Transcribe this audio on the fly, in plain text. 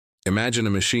Imagine a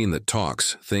machine that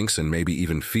talks, thinks, and maybe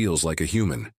even feels like a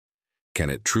human. Can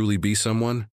it truly be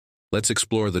someone? Let's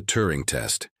explore the Turing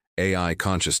Test, AI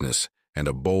consciousness, and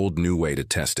a bold new way to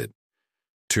test it.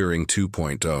 Turing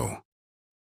 2.0.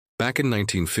 Back in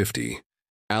 1950,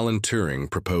 Alan Turing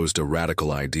proposed a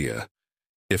radical idea.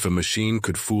 If a machine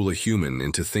could fool a human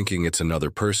into thinking it's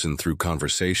another person through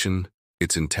conversation,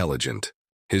 it's intelligent.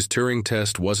 His Turing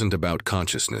test wasn't about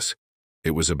consciousness.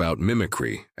 It was about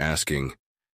mimicry, asking,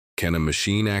 can a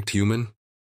machine act human?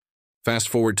 Fast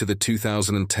forward to the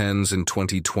 2010s and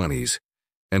 2020s,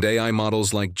 and AI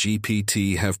models like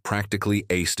GPT have practically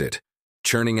aced it,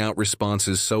 churning out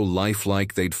responses so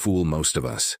lifelike they'd fool most of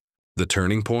us. The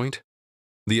turning point?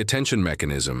 The attention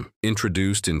mechanism,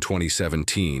 introduced in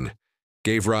 2017,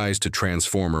 gave rise to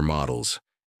transformer models,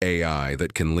 AI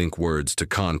that can link words to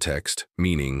context,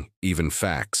 meaning, even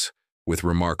facts, with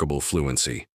remarkable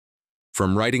fluency.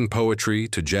 From writing poetry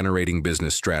to generating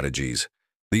business strategies,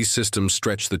 these systems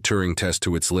stretch the Turing test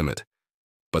to its limit.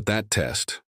 But that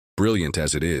test, brilliant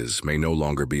as it is, may no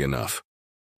longer be enough.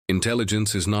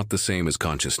 Intelligence is not the same as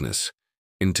consciousness.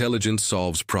 Intelligence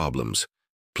solves problems,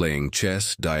 playing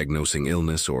chess, diagnosing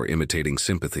illness, or imitating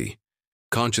sympathy.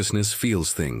 Consciousness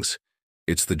feels things.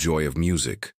 It's the joy of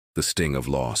music, the sting of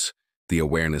loss, the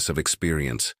awareness of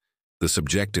experience, the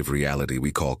subjective reality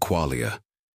we call qualia.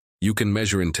 You can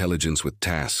measure intelligence with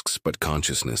tasks, but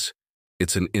consciousness,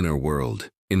 it's an inner world,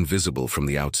 invisible from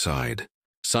the outside.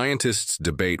 Scientists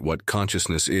debate what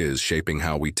consciousness is, shaping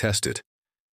how we test it.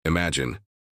 Imagine,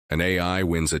 an AI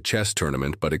wins a chess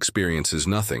tournament but experiences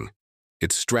nothing.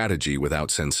 It's strategy without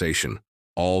sensation,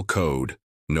 all code,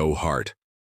 no heart.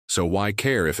 So why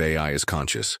care if AI is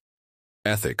conscious?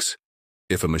 Ethics.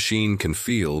 If a machine can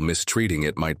feel, mistreating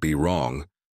it might be wrong,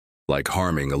 like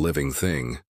harming a living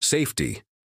thing. Safety.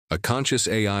 A conscious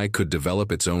AI could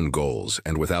develop its own goals,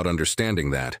 and without understanding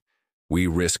that, we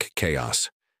risk chaos,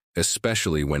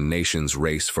 especially when nations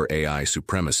race for AI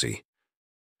supremacy.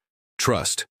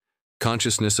 Trust.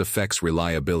 Consciousness affects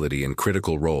reliability in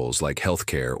critical roles like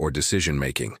healthcare or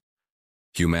decision-making.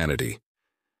 Humanity.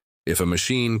 If a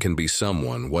machine can be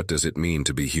someone, what does it mean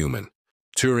to be human?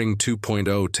 Turing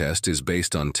 2.0 test is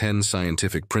based on 10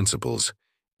 scientific principles,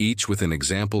 each with an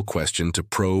example question to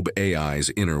probe AI's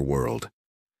inner world.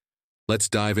 Let's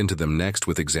dive into them next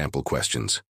with example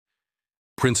questions.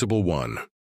 Principle 1.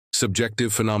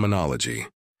 Subjective phenomenology.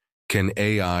 Can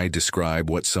AI describe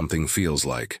what something feels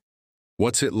like?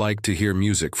 What's it like to hear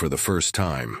music for the first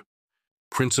time?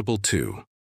 Principle 2.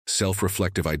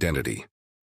 Self-reflective identity.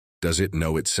 Does it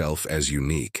know itself as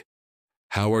unique?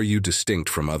 How are you distinct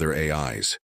from other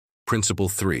AIs? Principle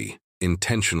 3.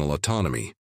 Intentional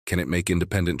autonomy. Can it make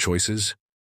independent choices?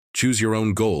 Choose your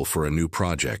own goal for a new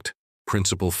project.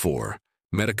 Principle 4.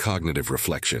 Metacognitive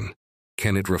reflection.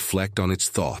 Can it reflect on its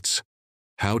thoughts?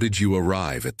 How did you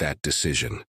arrive at that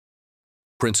decision?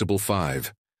 Principle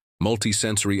 5.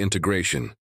 Multisensory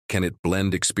integration. Can it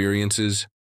blend experiences?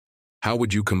 How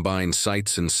would you combine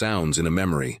sights and sounds in a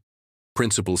memory?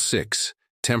 Principle 6.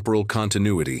 Temporal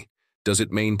continuity. Does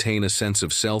it maintain a sense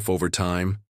of self over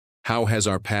time? How has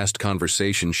our past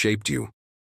conversation shaped you?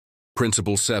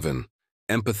 Principle 7.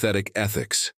 Empathetic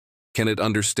ethics. Can it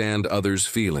understand others'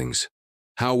 feelings?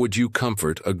 How would you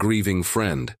comfort a grieving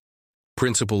friend?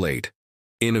 Principle 8.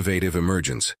 Innovative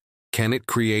emergence. Can it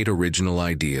create original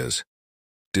ideas?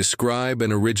 Describe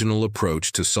an original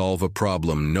approach to solve a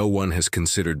problem no one has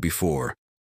considered before.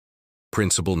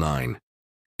 Principle 9.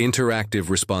 Interactive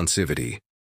responsivity.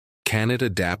 Can it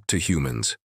adapt to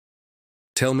humans?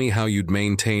 Tell me how you'd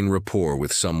maintain rapport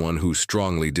with someone who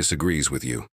strongly disagrees with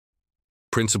you.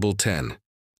 Principle 10.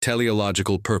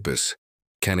 Teleological purpose.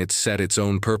 Can it set its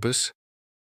own purpose?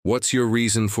 What's your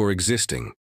reason for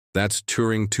existing? That's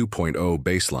Turing 2.0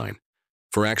 baseline.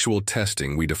 For actual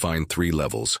testing, we define 3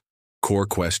 levels: core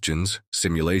questions,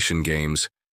 simulation games,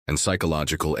 and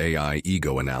psychological AI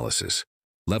ego analysis.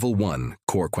 Level 1,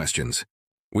 core questions.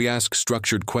 We ask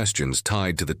structured questions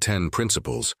tied to the 10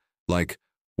 principles, like,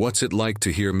 what's it like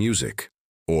to hear music?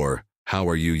 Or, how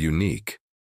are you unique?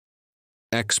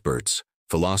 Experts,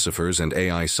 philosophers, and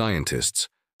AI scientists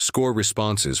score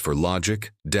responses for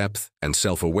logic, depth, and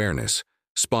self-awareness,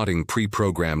 spotting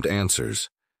pre-programmed answers.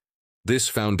 This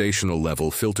foundational level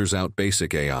filters out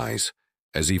basic AIs,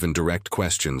 as even direct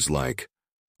questions like,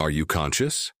 are you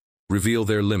conscious? Reveal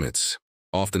their limits,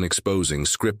 often exposing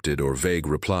scripted or vague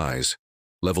replies.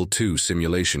 Level 2,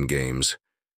 simulation games.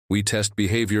 We test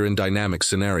behavior in dynamic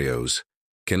scenarios.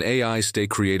 Can AI stay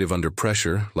creative under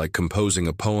pressure, like composing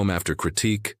a poem after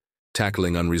critique,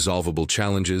 tackling unresolvable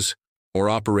challenges, or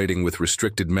operating with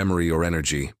restricted memory or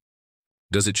energy?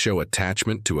 Does it show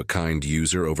attachment to a kind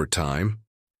user over time?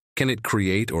 Can it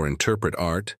create or interpret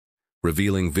art,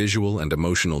 revealing visual and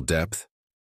emotional depth?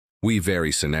 We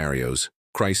vary scenarios,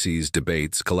 crises,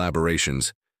 debates,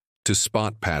 collaborations, to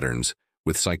spot patterns,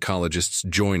 with psychologists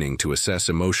joining to assess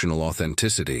emotional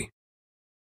authenticity.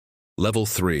 Level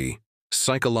 3.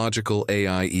 Psychological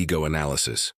AI Ego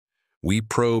Analysis. We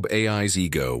probe AI's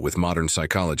ego with modern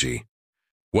psychology.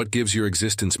 What gives your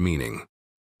existence meaning?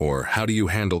 Or how do you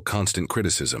handle constant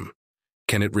criticism?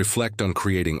 Can it reflect on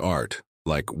creating art,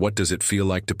 like what does it feel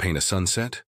like to paint a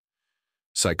sunset?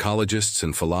 Psychologists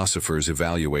and philosophers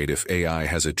evaluate if AI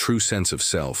has a true sense of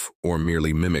self or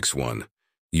merely mimics one,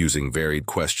 using varied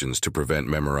questions to prevent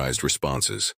memorized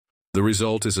responses. The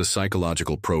result is a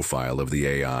psychological profile of the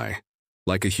AI,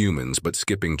 like a human's but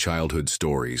skipping childhood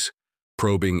stories,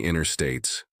 probing inner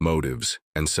states, motives,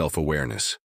 and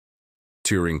self-awareness.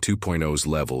 Turing 2.0's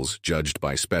levels, judged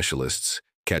by specialists,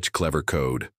 catch clever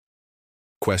code.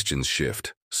 Questions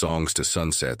shift, songs to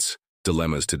sunsets,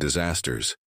 dilemmas to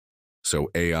disasters. So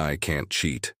AI can't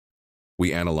cheat.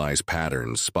 We analyze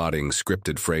patterns, spotting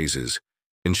scripted phrases,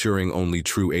 ensuring only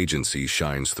true agency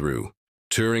shines through.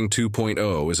 Turing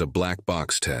 2.0 is a black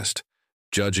box test,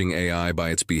 judging AI by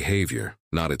its behavior,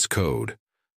 not its code.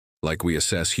 Like we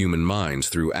assess human minds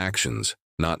through actions,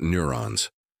 not neurons.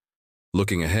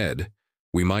 Looking ahead,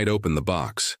 we might open the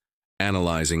box,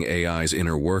 analyzing AI's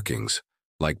inner workings,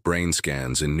 like brain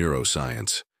scans in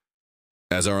neuroscience.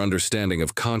 As our understanding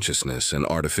of consciousness and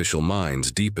artificial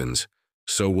minds deepens,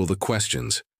 so will the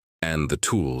questions and the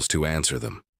tools to answer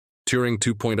them. Turing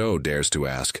 2.0 dares to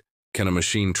ask, can a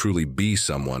machine truly be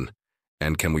someone,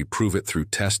 and can we prove it through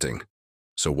testing?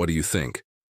 So what do you think?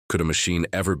 Could a machine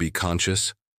ever be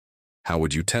conscious? How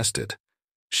would you test it?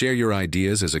 Share your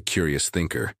ideas as a curious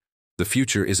thinker. The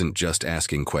future isn't just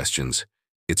asking questions,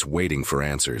 it's waiting for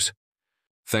answers.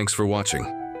 Thanks for watching.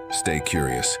 Stay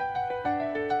curious.